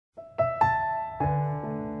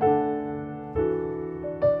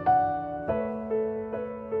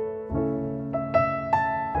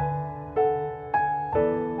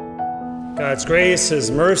God's grace,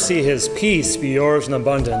 His mercy, His peace be yours in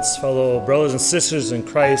abundance, fellow brothers and sisters in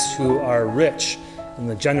Christ who are rich in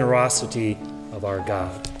the generosity of our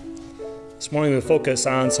God. This morning we focus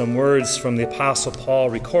on some words from the Apostle Paul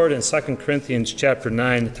recorded in 2 Corinthians chapter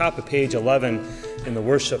 9, the top of page 11 in the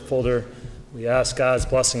worship folder. We ask God's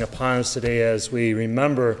blessing upon us today as we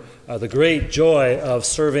remember the great joy of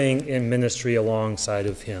serving in ministry alongside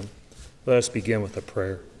of Him. Let us begin with a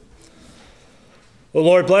prayer. O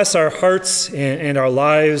Lord, bless our hearts and our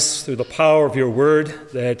lives through the power of your word,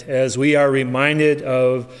 that as we are reminded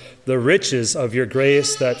of the riches of your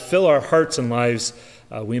grace that fill our hearts and lives,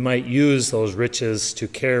 we might use those riches to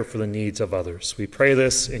care for the needs of others. We pray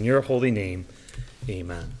this in your holy name.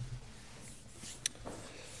 Amen.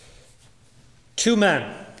 Two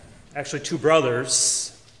men, actually two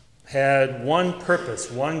brothers, had one purpose,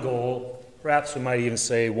 one goal, perhaps we might even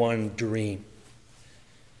say one dream.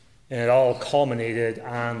 And it all culminated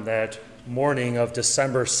on that morning of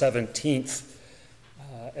December 17th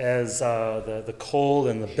as the cold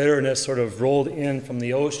and the bitterness sort of rolled in from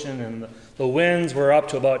the ocean, and the winds were up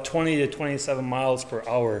to about 20 to 27 miles per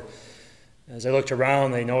hour. As they looked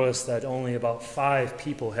around, they noticed that only about 5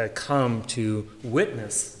 people had come to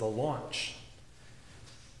witness the launch.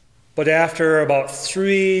 But after about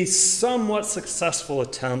 3 somewhat successful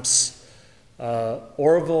attempts,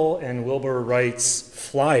 Orville and Wilbur Wright's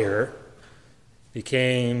Flyer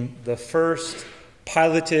became the first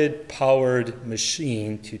piloted, powered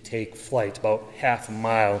machine to take flight, about half a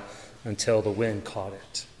mile until the wind caught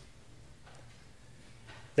it.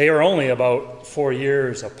 They were only about 4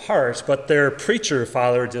 years apart, but their preacher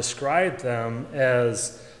father described them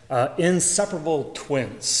as inseparable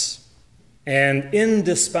twins and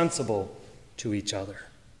indispensable to each other.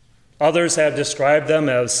 Others have described them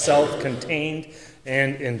as self-contained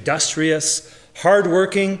and industrious,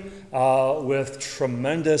 hardworking, with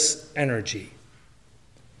tremendous energy.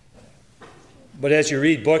 But as you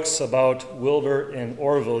read books about Wilbur and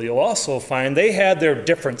Orville, you'll also find they had their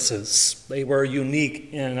differences. They were unique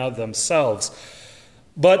in and of themselves.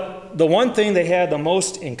 But the one thing they had the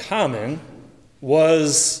most in common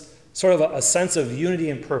was sort of a sense of unity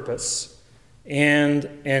and purpose and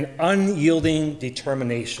an unyielding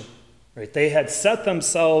determination. Right? They had set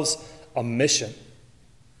themselves a mission.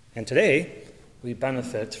 And today, we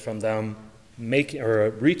benefit from them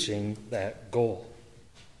reaching that goal.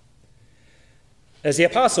 As the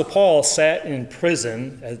Apostle Paul sat in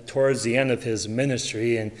prison towards the end of his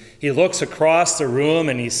ministry, and he looks across the room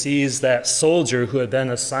and he sees that soldier who had been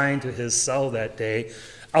assigned to his cell that day,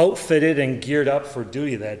 outfitted and geared up for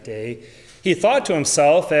duty that day, he thought to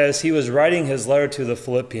himself as he was writing his letter to the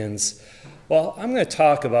Philippians, well, I'm going to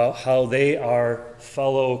talk about how they are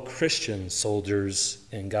fellow Christian soldiers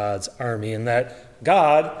in God's army and that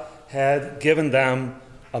God had given them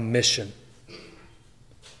a mission.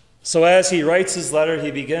 So as he writes his letter,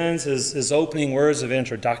 he begins his opening words of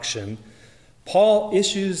introduction. Paul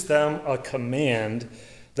issues them a command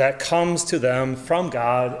that comes to them from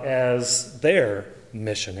God as their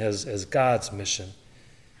mission, as God's mission.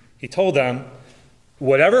 He told them,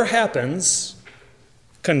 whatever happens,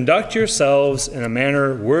 conduct yourselves in a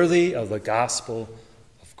manner worthy of the gospel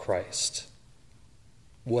of Christ.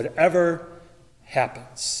 Whatever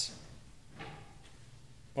happens.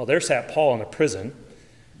 Well, there sat Paul in a prison.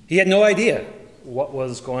 He had no idea what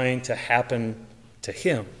was going to happen to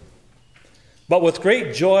him. But with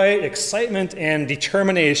great joy, excitement, and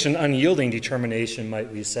determination, unyielding determination,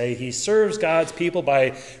 might we say, he serves God's people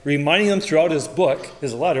by reminding them throughout his book,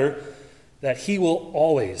 his letter, that he will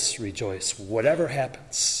always rejoice, whatever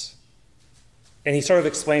happens. And he sort of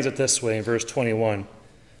explains it this way in verse 21.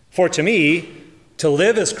 For to me, to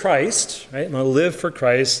live is Christ, right? I'm going to live for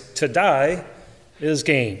Christ. To die is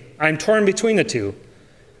gain. I'm torn between the two.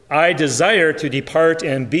 I desire to depart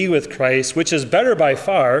and be with Christ, which is better by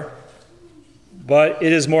far, but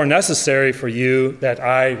it is more necessary for you that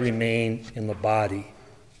I remain in the body.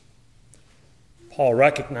 Paul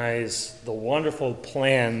recognized the wonderful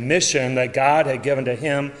plan, mission that God had given to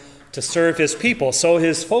him to serve his people. So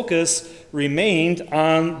his focus remained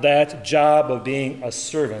on that job of being a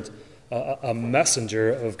servant, a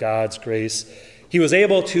messenger of God's grace. He was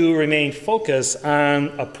able to remain focused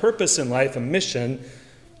on a purpose in life, a mission,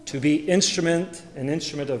 to be an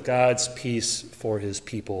instrument of God's peace for his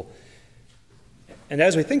people. And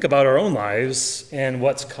as we think about our own lives and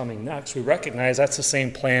what's coming next, we recognize that's the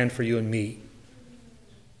same plan for you and me.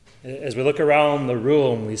 As we look around the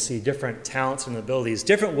room, we see different talents and abilities,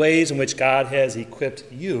 different ways in which God has equipped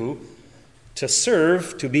you to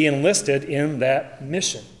serve, to be enlisted in that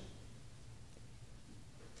mission.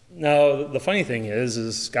 Now, the funny thing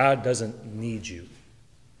is God doesn't need you.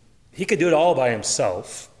 He could do it all by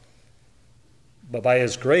himself, but by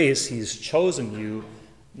his grace, he's chosen you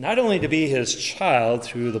not only to be his child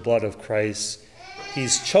through the blood of Christ,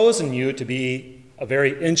 he's chosen you to be a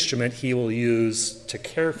very instrument he will use to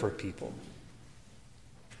care for people.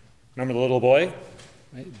 Remember the little boy?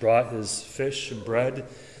 Right? He brought his fish and bread.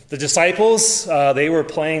 The disciples, they were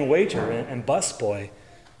playing waiter and busboy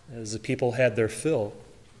as the people had their fill.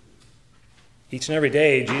 Each and every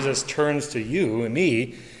day, Jesus turns to you and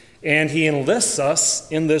me, and he enlists us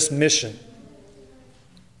in this mission.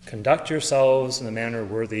 Conduct yourselves in a manner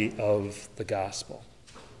worthy of the gospel.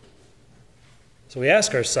 So we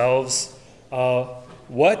ask ourselves,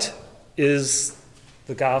 what is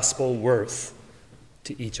the gospel worth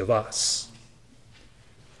to each of us?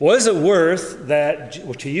 What is it worth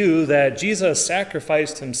to you that Jesus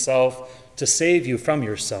sacrificed himself to save you from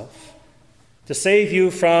yourself? To save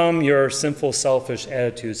you from your sinful, selfish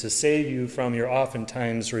attitudes, to save you from your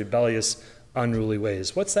oftentimes rebellious, unruly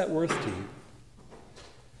ways. What's that worth to you?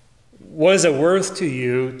 What is it worth to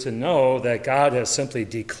you to know that God has simply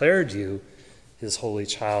declared you his holy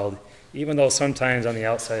child, even though sometimes on the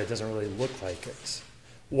outside it doesn't really look like it?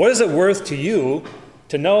 What is it worth to you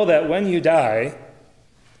to know that when you die,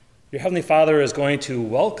 your Heavenly Father is going to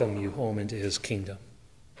welcome you home into his kingdom?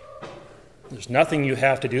 There's nothing you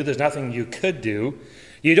have to do. There's nothing you could do.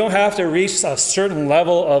 You don't have to reach a certain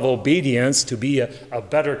level of obedience to be a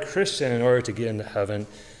better Christian in order to get into heaven.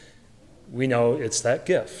 We know it's that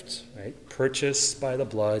gift, right? Purchased by the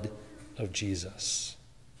blood of Jesus.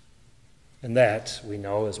 And that, we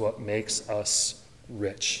know, is what makes us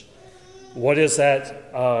rich. What is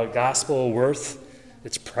that gospel worth?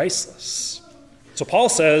 It's priceless. So Paul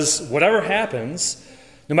says, whatever happens,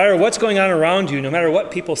 no matter what's going on around you, no matter what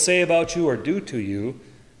people say about you or do to you,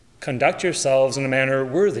 conduct yourselves in a manner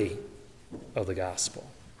worthy of the gospel.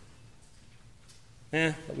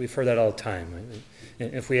 But we've heard that all the time.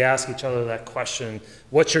 Right? If we ask each other that question,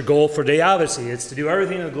 what's your goal for today? Obviously, it's to do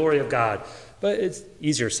everything in the glory of God. But it's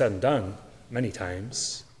easier said than done many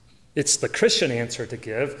times. It's the Christian answer to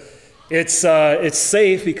give. It's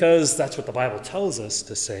safe because that's what the Bible tells us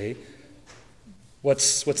to say.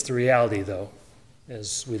 What's the reality, though?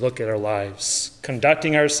 As we look at our lives,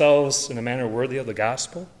 conducting ourselves in a manner worthy of the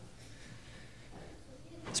gospel.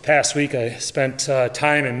 This past week, I spent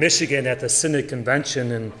time in Michigan at the Synod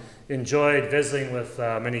Convention and enjoyed visiting with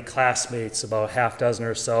many classmates, about half dozen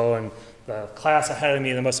or so. And the class ahead of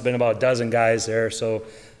me, there must have been about a dozen guys there. So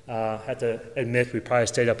I had to admit we probably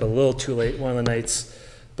stayed up a little too late one of the nights,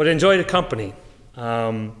 but enjoyed the company.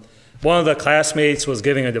 One of the classmates was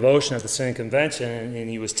giving a devotion at the Synod Convention, and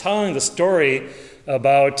he was telling the story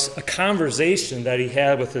about a conversation that he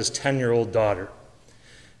had with his 10-year-old daughter.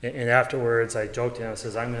 And afterwards, I joked to him, I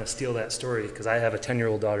says, I'm going to steal that story because I have a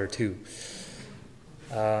 10-year-old daughter too.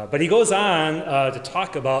 But he goes on to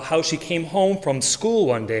talk about how she came home from school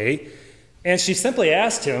one day, and she simply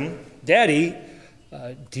asked him, Daddy,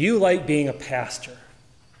 do you like being a pastor?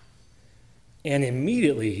 And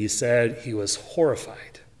immediately he said he was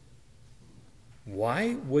horrified.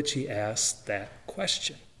 Why would she ask that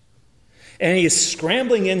question? And he's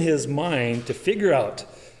scrambling in his mind to figure out,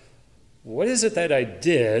 what is it that I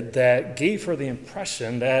did that gave her the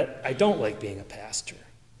impression that I don't like being a pastor?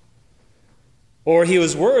 Or he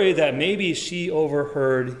was worried that maybe she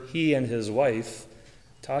overheard he and his wife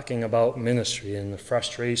talking about ministry and the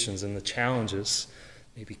frustrations and the challenges,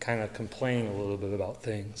 maybe kind of complaining a little bit about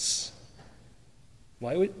things.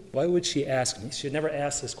 Why would she ask me? She had never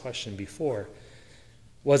asked this question before.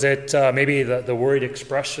 Was it maybe the worried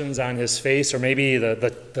expressions on his face, or maybe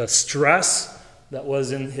the stress that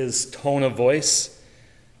was in his tone of voice?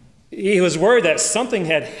 He was worried that something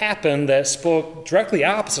had happened that spoke directly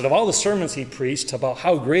opposite of all the sermons he preached about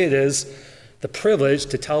how great it is, the privilege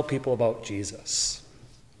to tell people about Jesus.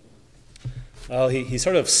 Well, he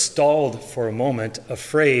sort of stalled for a moment,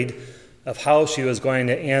 afraid of how she was going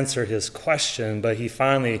to answer his question, but he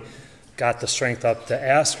finally got the strength up to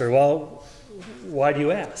ask her, well, why do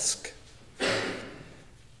you ask?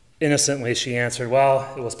 Innocently, she answered,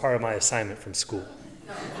 well, it was part of my assignment from school.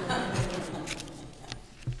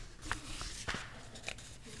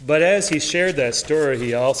 But as he shared that story,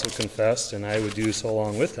 he also confessed, and I would do so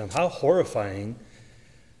along with him, how horrifying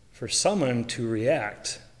for someone to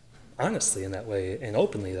react honestly in that way and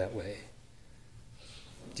openly that way.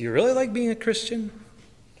 Do you really like being a Christian?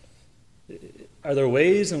 Are there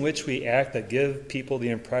ways in which we act that give people the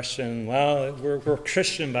impression, well, we're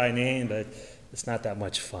Christian by name, but it's not that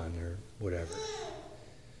much fun or whatever?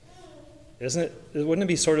 Wouldn't it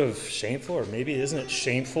be sort of shameful, or maybe isn't it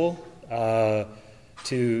shameful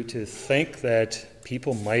to think that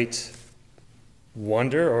people might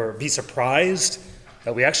wonder or be surprised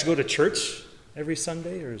that we actually go to church every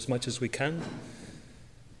Sunday or as much as we can?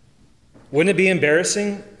 Wouldn't it be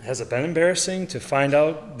embarrassing, has it been embarrassing, to find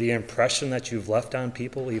out the impression that you've left on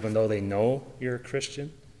people even though they know you're a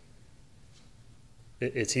Christian?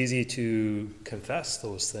 It's easy to confess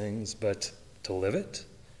those things, but to live it?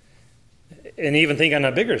 And even think on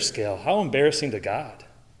a bigger scale, how embarrassing to God.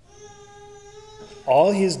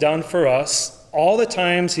 All he's done for us, all the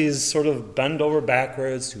times he's sort of bent over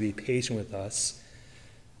backwards to be patient with us,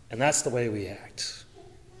 and that's the way we act.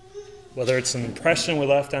 Whether it's an impression we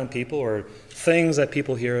left on people or things that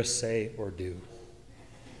people hear us say or do.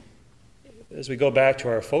 As we go back to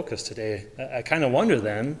our focus today, I kind of wonder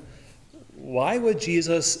then, why would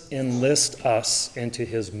Jesus enlist us into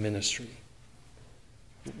his ministry?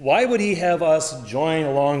 Why would he have us join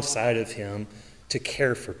alongside of him to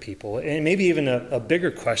care for people? And maybe even a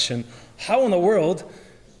bigger question, how in the world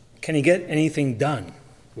can he get anything done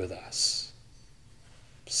with us?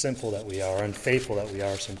 Sinful that we are, unfaithful that we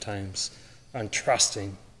are sometimes,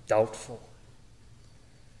 untrusting, doubtful.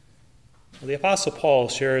 Well, the Apostle Paul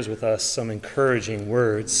shares with us some encouraging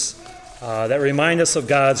words that remind us of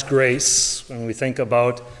God's grace when we think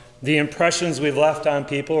about the impressions we've left on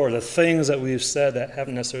people or the things that we've said that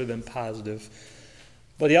haven't necessarily been positive.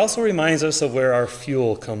 But he also reminds us of where our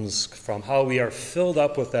fuel comes from, how we are filled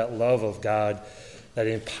up with that love of God that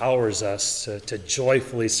empowers us to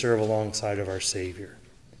joyfully serve alongside of our Savior.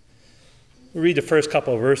 We read the first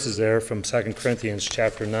couple of verses there from 2 Corinthians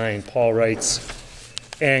chapter 9. Paul writes,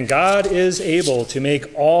 "And God is able to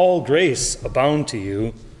make all grace abound to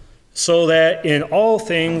you, so that in all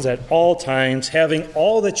things at all times, having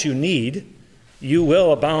all that you need, you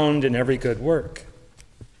will abound in every good work.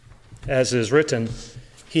 As is written,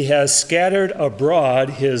 he has scattered abroad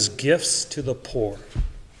his gifts to the poor."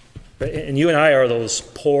 And you and I are those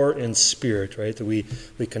poor in spirit, right? That we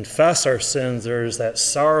confess our sins. There's that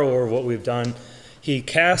sorrow over what we've done. He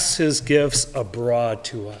casts his gifts abroad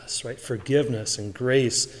to us, right? Forgiveness and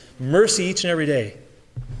grace, mercy each and every day.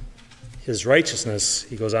 His righteousness,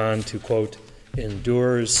 he goes on to quote,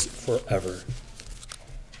 endures forever.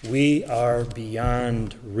 We are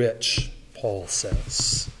beyond rich, Paul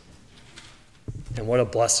says. And what a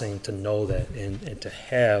blessing to know that and to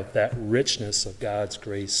have that richness of God's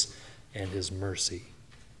grace and his mercy.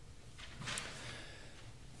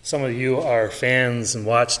 Some of you are fans and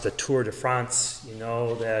watch the Tour de France. You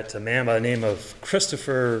know that a man by the name of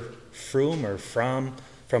Christopher Froome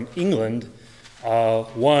from England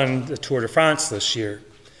won the Tour de France this year.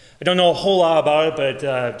 I don't know a whole lot about it, but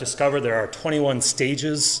I've discovered there are 21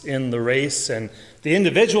 stages in the race, and the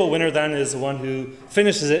individual winner then is the one who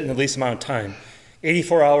finishes it in the least amount of time.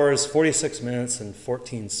 84 hours, 46 minutes, and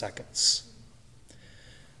 14 seconds.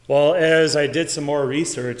 Well, as I did some more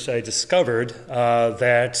research, I discovered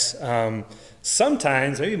that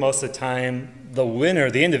sometimes, maybe most of the time, the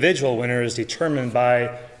winner, the individual winner, is determined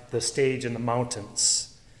by the stage in the mountains.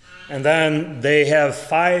 And then they have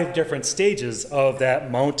 5 different stages of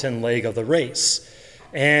that mountain leg of the race.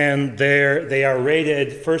 And they are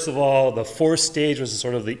rated, first of all, the 4th stage was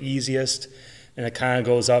sort of the easiest, and it kind of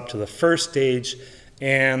goes up to the 1st stage.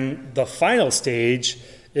 And the final stage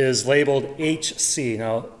is labeled HC.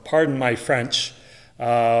 Now, pardon my French,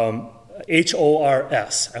 H-O-R-S.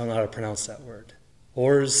 I don't know how to pronounce that word.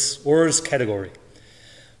 Hors category.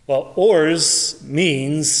 Well, hors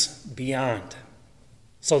means beyond.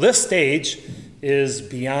 So this stage is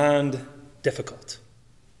beyond difficult.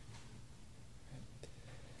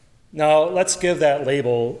 Now, let's give that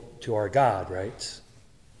label to our God, right?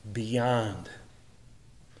 Beyond.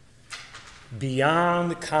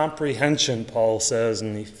 Beyond comprehension, Paul says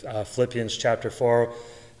in Philippians chapter 4,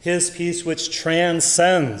 his peace which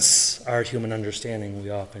transcends our human understanding, we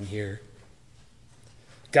often hear.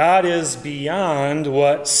 God is beyond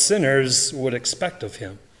what sinners would expect of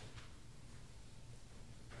him.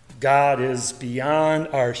 God is beyond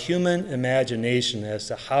our human imagination as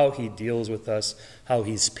to how he deals with us, how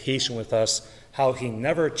he's patient with us, how he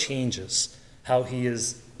never changes, how he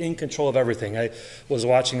is in control of everything. I was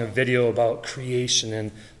watching a video about creation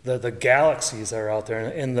and the galaxies that are out there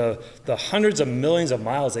and the hundreds of millions of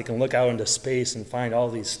miles they can look out into space and find all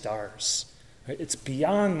these stars. Right? It's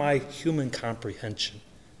beyond my human comprehension.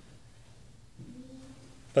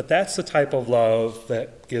 But that's the type of love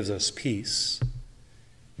that gives us peace.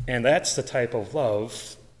 And that's the type of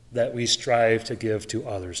love that we strive to give to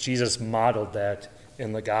others. Jesus modeled that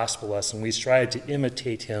in the gospel lesson. We strive to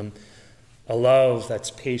imitate him. A love that's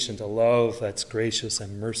patient, a love that's gracious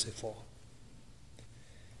and merciful.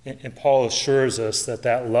 And Paul assures us that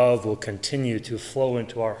that love will continue to flow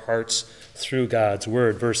into our hearts through God's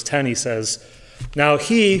word. Verse 10, he says, Now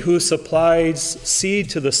he who supplies seed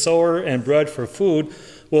to the sower and bread for food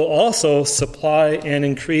will also supply and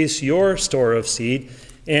increase your store of seed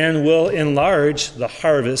and will enlarge the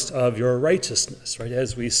harvest of your righteousness. Right?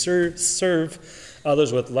 As we serve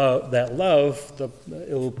others with love,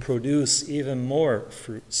 it will produce even more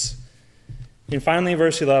fruits. And finally, in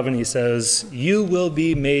verse 11, he says, "You will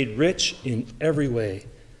be made rich in every way,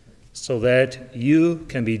 so that you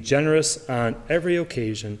can be generous on every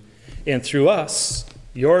occasion, and through us,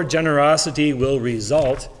 your generosity will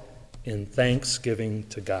result in thanksgiving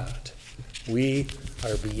to God." We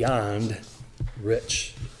are beyond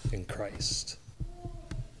rich in Christ.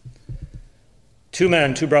 Two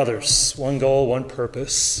men, two brothers, one goal, one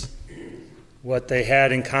purpose. What they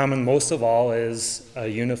had in common most of all is a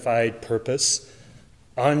unified purpose,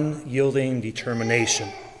 unyielding determination.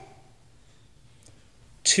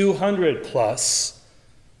 200 plus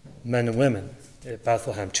men and women at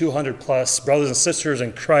Bethlehem, 200 plus brothers and sisters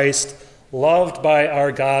in Christ, loved by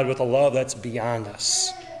our God with a love that's beyond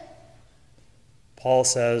us. Paul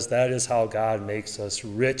says that is how God makes us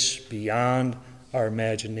rich beyond our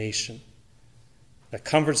imagination. That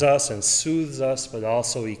comforts us and soothes us, but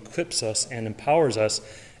also equips us and empowers us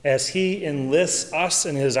as he enlists us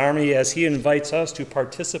in his army, as he invites us to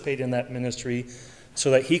participate in that ministry so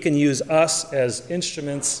that he can use us as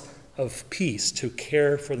instruments of peace to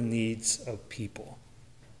care for the needs of people.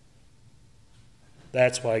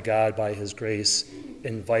 That's why God, by his grace,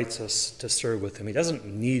 invites us to serve with him. He doesn't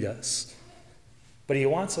need us, but he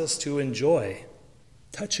wants us to enjoy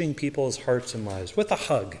touching people's hearts and lives with a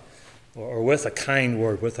hug, or with a kind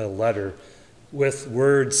word, with a letter, with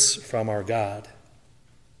words from our God.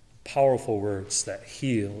 Powerful words that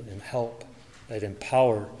heal and help, that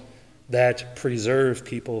empower, that preserve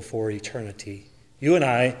people for eternity. You and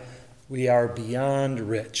I, we are beyond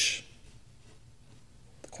rich.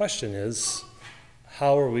 The question is,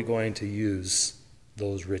 how are we going to use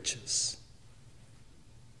those riches?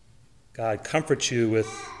 God comforts you with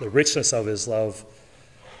the richness of his love,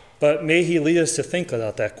 but may he lead us to think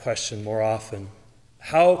about that question more often.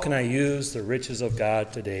 How can I use the riches of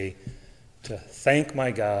God today to thank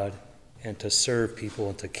my God and to serve people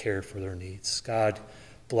and to care for their needs? God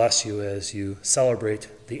bless you as you celebrate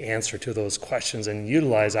the answer to those questions and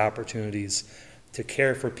utilize opportunities to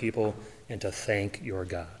care for people and to thank your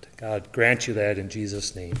God. God grant you that in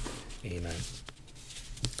Jesus' name. Amen.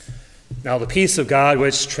 Now the peace of God,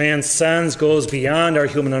 which transcends, goes beyond our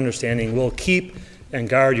human understanding, will keep and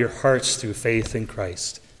guard your hearts through faith in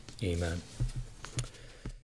Christ. Amen.